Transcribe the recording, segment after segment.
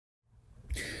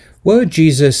Were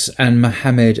Jesus and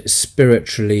Muhammad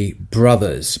spiritually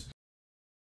brothers?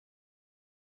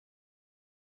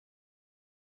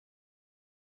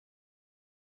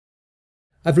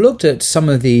 I've looked at some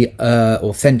of the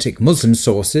authentic Muslim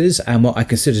sources and what I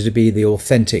consider to be the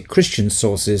authentic Christian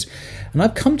sources, and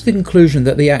I've come to the conclusion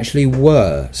that they actually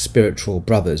were spiritual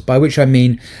brothers, by which I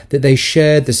mean that they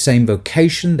shared the same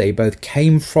vocation, they both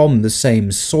came from the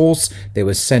same source, they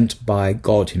were sent by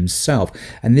God himself,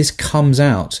 and this comes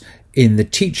out in the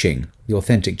teaching, the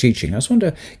authentic teaching. I just want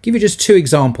to give you just two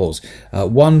examples,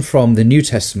 one from the New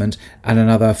Testament and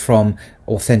another from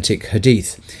authentic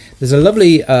hadith. There's a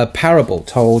lovely parable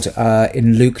told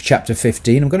in Luke chapter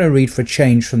 15. I'm going to read for a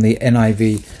change from the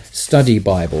NIV Study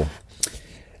Bible.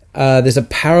 There's a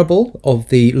parable of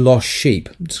the lost sheep.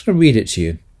 I'm just going to read it to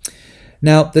you.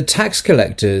 Now, the tax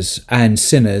collectors and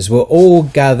sinners were all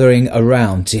gathering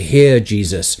around to hear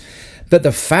Jesus, but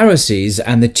the Pharisees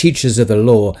and the teachers of the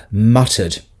law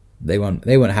muttered. They weren't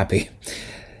happy.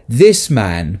 This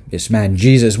man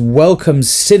Jesus, welcomes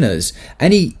sinners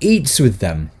and he eats with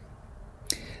them.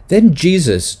 Then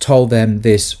Jesus told them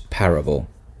this parable.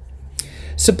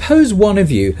 Suppose one of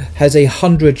you has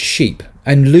 100 sheep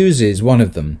and loses one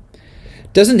of them.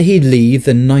 Doesn't he leave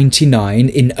the 99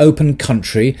 in open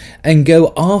country and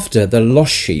go after the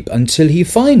lost sheep until he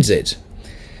finds it?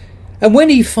 And when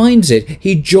he finds it,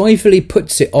 he joyfully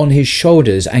puts it on his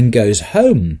shoulders and goes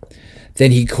home.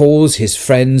 Then he calls his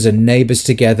friends and neighbours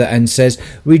together and says,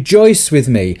 "Rejoice with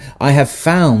me, I have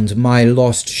found my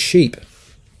lost sheep."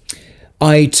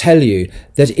 I tell you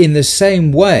that in the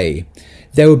same way,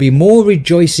 there will be more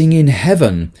rejoicing in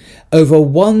heaven over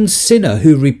one sinner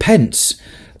who repents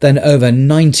than over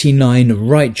 99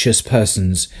 righteous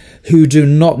persons who do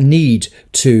not need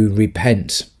to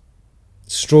repent.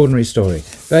 Extraordinary story.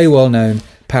 Very well known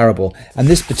parable. And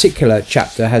this particular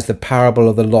chapter has the parable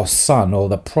of the lost son, or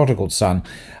the prodigal son,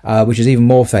 which is even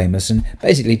more famous and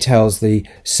basically tells the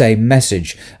same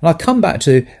message. And I'll come back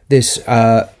to this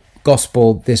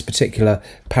gospel, this particular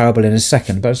parable in a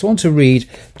second, but I just want to read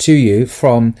to you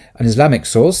from an Islamic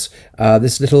source,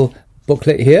 this little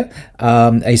booklet here,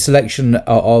 a selection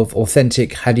of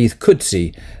authentic hadith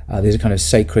Qudsi. These are kind of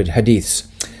sacred hadiths.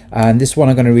 And this one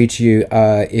I'm going to read to you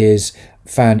is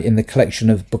found in the collection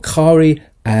of Bukhari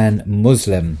and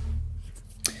Muslim.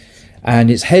 And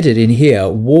it's headed in here,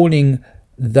 warning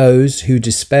those who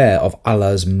despair of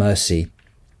Allah's mercy.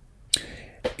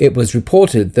 It was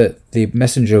reported that the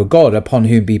messenger of God, upon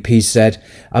whom be peace, said,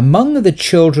 "Among the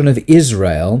children of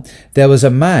Israel, there was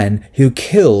a man who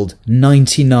killed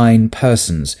 99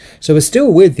 persons." So we're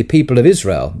still with the people of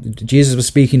Israel. Jesus was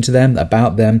speaking to them,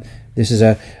 about them. This is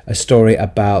a story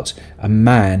about a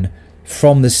man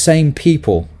from the same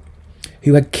people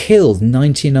who had killed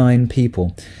 99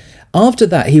 people. After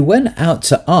that, he went out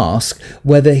to ask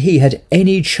whether he had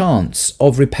any chance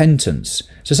of repentance.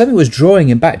 So something was drawing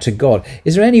him back to God.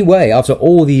 Is there any way, after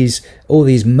all these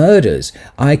murders,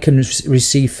 I can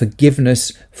receive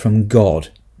forgiveness from God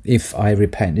if I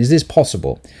repent? Is this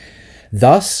possible?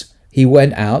 Thus, he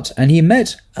went out and he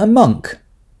met a monk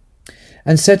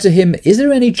and said to him, "Is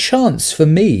there any chance for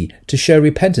me to show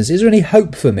repentance? Is there any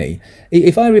hope for me?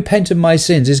 If I repent of my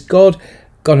sins, is God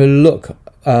going to look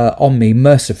on me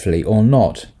mercifully or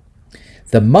not?"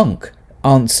 The monk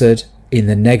answered in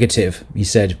the negative. He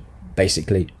said,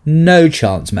 basically, "No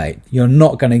chance, mate. You're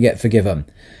not going to get forgiven."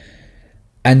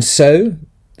 And so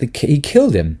he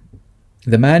killed him.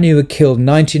 The man who had killed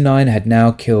 99 had now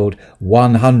killed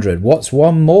 100. What's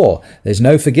one more? There's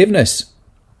no forgiveness.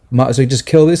 Might as well just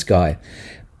kill this guy.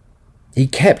 He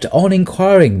kept on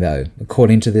inquiring, though,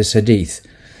 according to this hadith.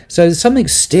 So there's something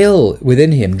still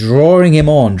within him, drawing him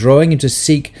on, drawing him to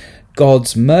seek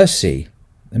God's mercy.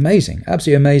 Amazing,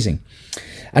 absolutely amazing.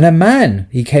 And a man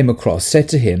he came across said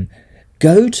to him,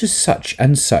 "Go to such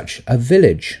and such a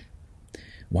village."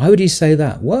 Why would he say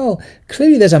that? Well,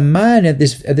 clearly there's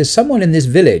there's someone in this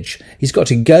village. He's got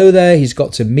to go there. He's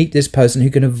got to meet this person who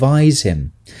can advise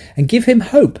him and give him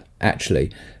hope,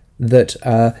 actually, that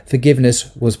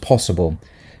forgiveness was possible.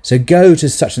 So go to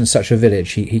such and such a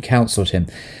village, he counselled him.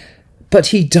 But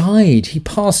he died. He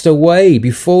passed away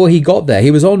before he got there.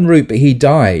 He was en route, but he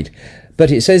died.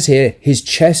 But it says here, his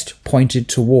chest pointed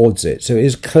towards it. So it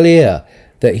is clear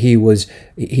that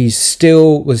he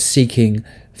still was seeking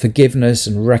forgiveness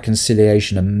and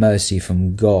reconciliation and mercy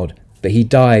from God. But he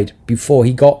died before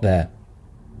he got there.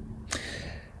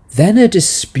 Then a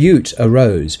dispute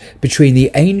arose between the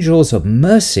angels of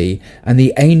mercy and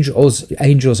the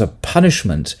angels of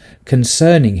punishment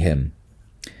concerning him.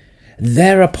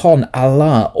 Thereupon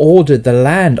Allah ordered the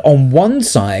land on one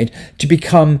side to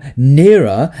become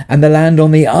nearer and the land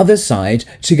on the other side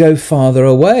to go farther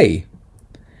away.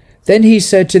 Then he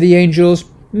said to the angels,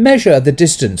 measure the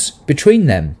distance between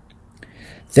them.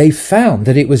 They found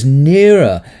that it was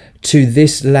nearer to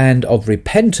this land of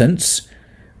repentance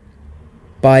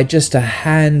by just a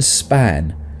hand's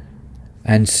span,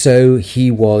 and so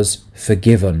he was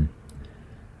forgiven.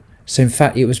 So in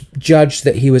fact, it was judged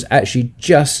that he was actually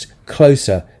just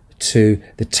closer to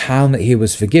the town that he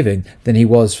was forgiving than he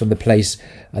was from the place,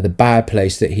 the bad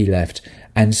place that he left.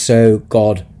 And so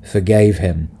God forgave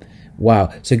him.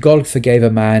 Wow. So God forgave a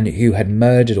man who had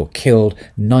murdered or killed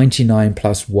 99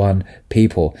 plus 1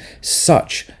 people.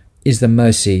 Such is the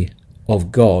mercy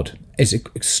of God. It's an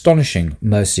astonishing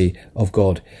mercy of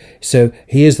God. So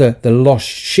he is the lost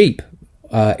sheep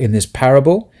in this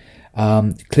parable.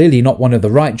 Clearly not one of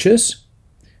the righteous.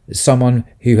 Someone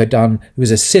who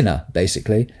was a sinner,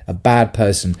 basically, a bad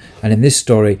person. And in this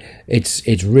story,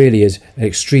 it really is an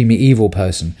extremely evil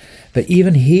person. But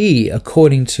even he,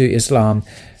 according to Islam,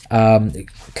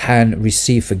 can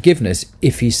receive forgiveness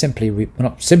if he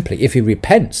if he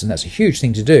repents, and that's a huge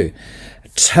thing to do,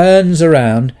 turns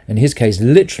around, in his case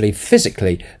literally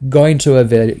physically going to a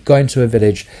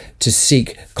village to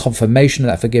seek confirmation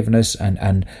of that forgiveness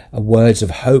and words of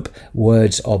hope,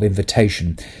 words of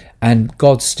invitation, and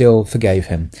God still forgave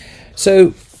him.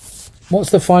 So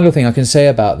what's the final thing I can say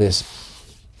about this?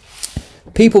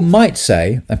 People might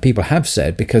say, and people have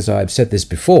said, because I've said this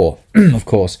before, of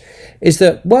course, is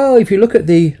that, well, if you look at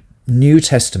the New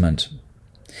Testament,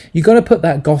 you've got to put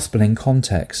that gospel in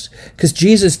context, because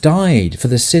Jesus died for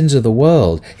the sins of the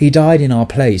world. He died in our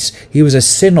place. He was a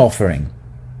sin offering.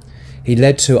 He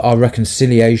led to our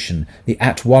reconciliation, the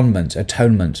at-one-ment,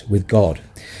 atonement with God.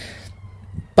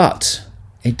 But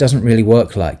it doesn't really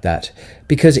work like that,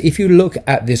 because if you look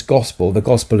at this gospel, the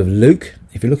Gospel of Luke,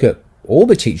 if you look at all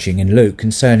the teaching in Luke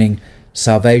concerning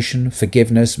salvation,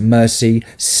 forgiveness, mercy,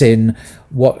 sin,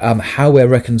 how we're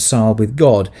reconciled with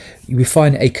God, we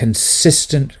find a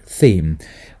consistent theme.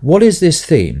 What is this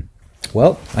theme?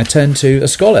 Well, I turn to a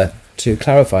scholar to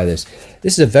clarify this.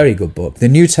 This is a very good book, The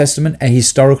New Testament, a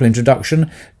historical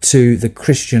introduction to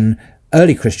the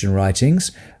early Christian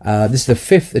writings. This is the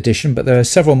 5th edition, but there are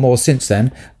several more since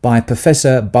then, by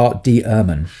Professor Bart D.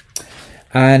 Ehrman.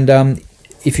 And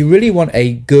if you really want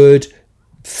a good,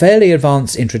 fairly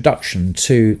advanced introduction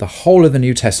to the whole of the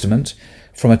New Testament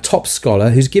from a top scholar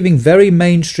who's giving very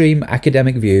mainstream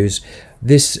academic views,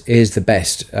 this is the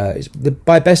best.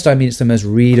 By best, I mean it's the most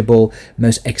readable,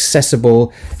 most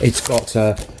accessible. It's got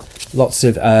lots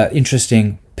of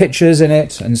interesting pictures in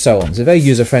it and so on. It's very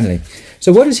user-friendly.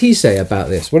 So what does he say about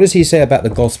this? What does he say about the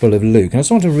Gospel of Luke? And I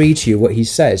just want to read to you what he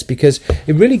says, because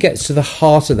it really gets to the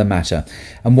heart of the matter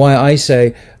and why I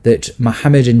say that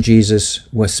Muhammad and Jesus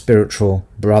were spiritual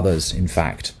brothers, in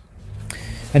fact.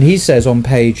 And he says on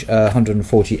page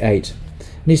 148, and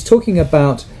he's talking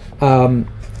about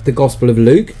the Gospel of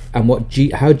Luke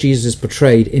and how Jesus is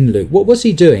portrayed in Luke. What was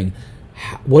he doing?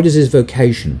 What is his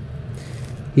vocation?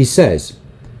 He says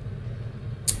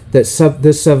that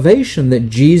the salvation that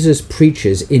Jesus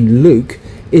preaches in Luke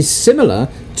is similar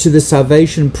to the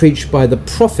salvation preached by the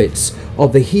prophets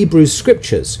of the Hebrew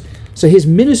scriptures. So his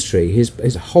ministry,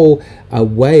 his whole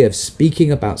way of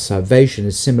speaking about salvation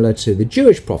is similar to the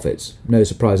Jewish prophets. No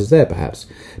surprises there, perhaps.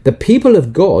 The people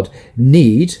of God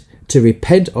need to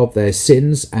repent of their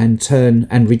sins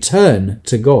and return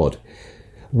to God.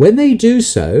 When they do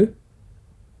so,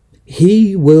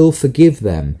 he will forgive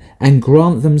them and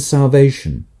grant them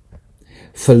salvation.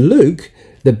 For Luke,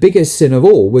 the biggest sin of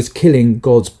all was killing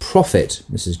God's prophet,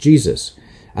 this is Jesus,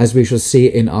 as we shall see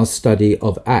in our study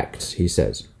of Acts, he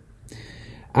says.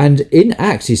 And in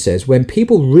Acts, he says, when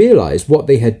people realized what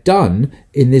they had done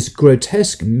in this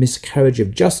grotesque miscarriage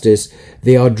of justice,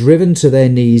 they are driven to their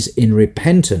knees in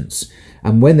repentance.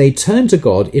 And when they turn to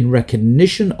God in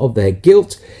recognition of their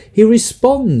guilt, he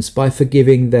responds by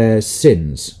forgiving their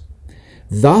sins.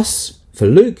 Thus, for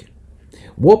Luke,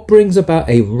 what brings about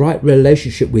a right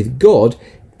relationship with God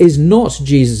is not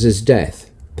Jesus' death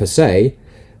per se,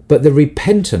 but the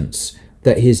repentance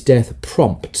that his death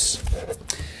prompts.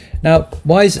 Now,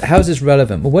 how is this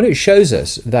relevant? Well, it shows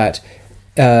us that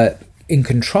in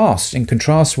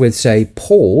contrast with, say,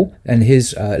 Paul and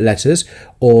his letters,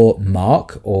 or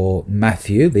Mark or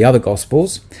Matthew, the other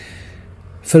Gospels,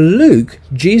 for Luke,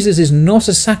 Jesus is not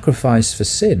a sacrifice for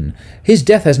sin. His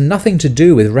death has nothing to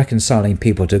do with reconciling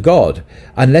people to God,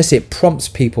 unless it prompts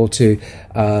people to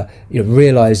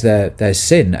realize their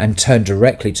sin and turn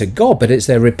directly to God. But it's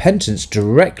their repentance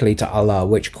directly to Allah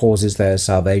which causes their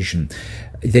salvation.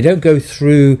 They don't go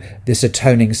through this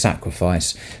atoning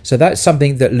sacrifice. So that's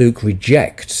something that Luke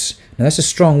rejects. Now that's a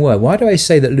strong word. Why do I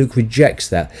say that Luke rejects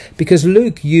that? Because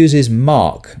Luke uses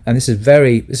Mark, and this is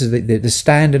the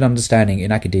standard understanding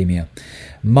in academia.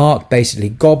 Luke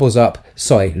gobbles up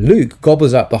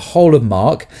the whole of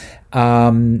Mark,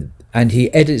 and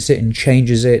he edits it and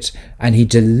changes it, and he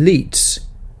deletes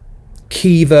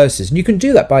key verses. And you can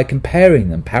do that by comparing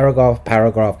them, paragraph,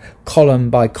 column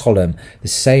by column, the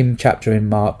same chapter in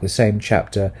Mark, the same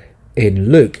chapter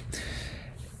in Luke.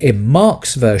 In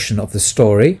Mark's version of the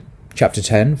story, chapter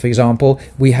 10, for example,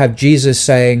 we have Jesus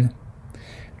saying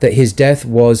that his death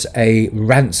was a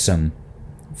ransom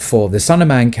for the Son of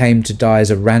Man came to die as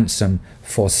a ransom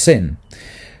for sin.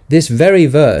 This very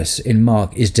verse in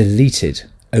Mark is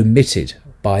omitted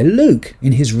by Luke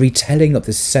in his retelling of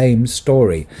the same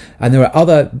story. And there are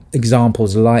other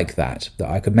examples like that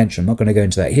I could mention. I'm not going to go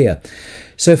into that here.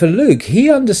 So for Luke, he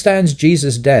understands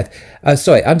Jesus' death,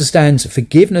 understands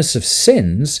forgiveness of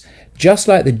sins, just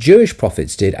like the Jewish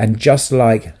prophets did, and just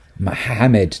like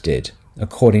Muhammad did,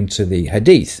 according to the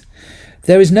hadith.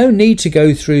 There is no need to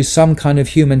go through some kind of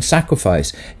human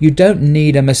sacrifice. You don't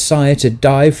need a Messiah to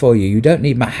die for you. You don't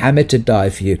need Muhammad to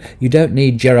die for you. You don't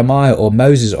need Jeremiah or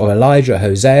Moses or Elijah,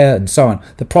 Hosea, and so on,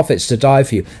 the prophets to die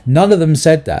for you. None of them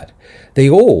said that. They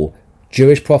all,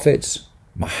 Jewish prophets,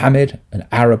 Muhammad, an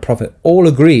Arab prophet, all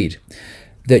agreed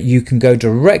that you can go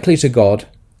directly to God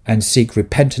and seek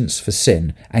repentance for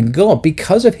sin. And God,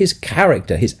 because of his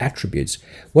character, his attributes,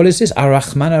 what is this?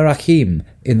 Ar-Rahman Ar-Rahim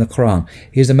in the Quran.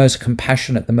 He is the most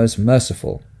compassionate, the most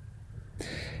merciful.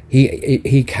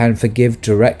 He can forgive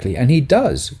directly, and he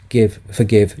does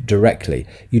forgive directly.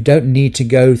 You don't need to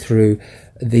go through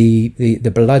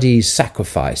the bloody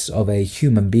sacrifice of a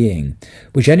human being,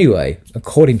 which anyway,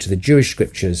 according to the Jewish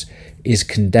scriptures, is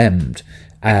condemned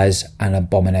as an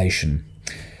abomination.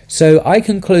 So I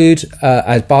conclude,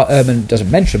 as Bart Ehrman doesn't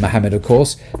mention Muhammad, of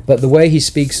course, but the way he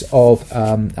speaks of,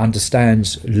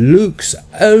 understands Luke's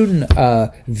own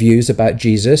views about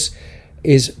Jesus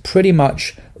is pretty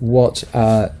much what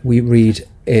we read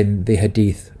in the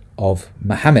hadith of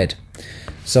Muhammad.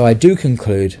 So I do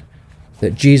conclude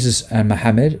that Jesus and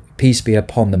Muhammad, peace be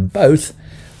upon them both,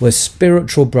 were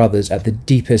spiritual brothers at the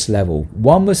deepest level.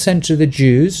 One was sent to the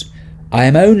Jews. I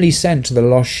am only sent to the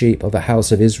lost sheep of the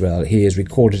house of Israel, he is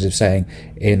recorded as saying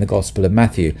in the Gospel of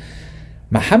Matthew.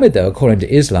 Muhammad, though, according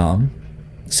to Islam,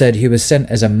 said he was sent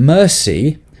as a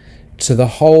mercy to the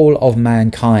whole of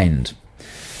mankind.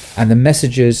 And the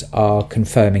messages are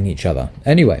confirming each other.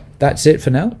 Anyway, that's it for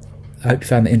now. I hope you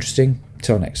found it interesting.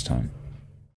 Till next time.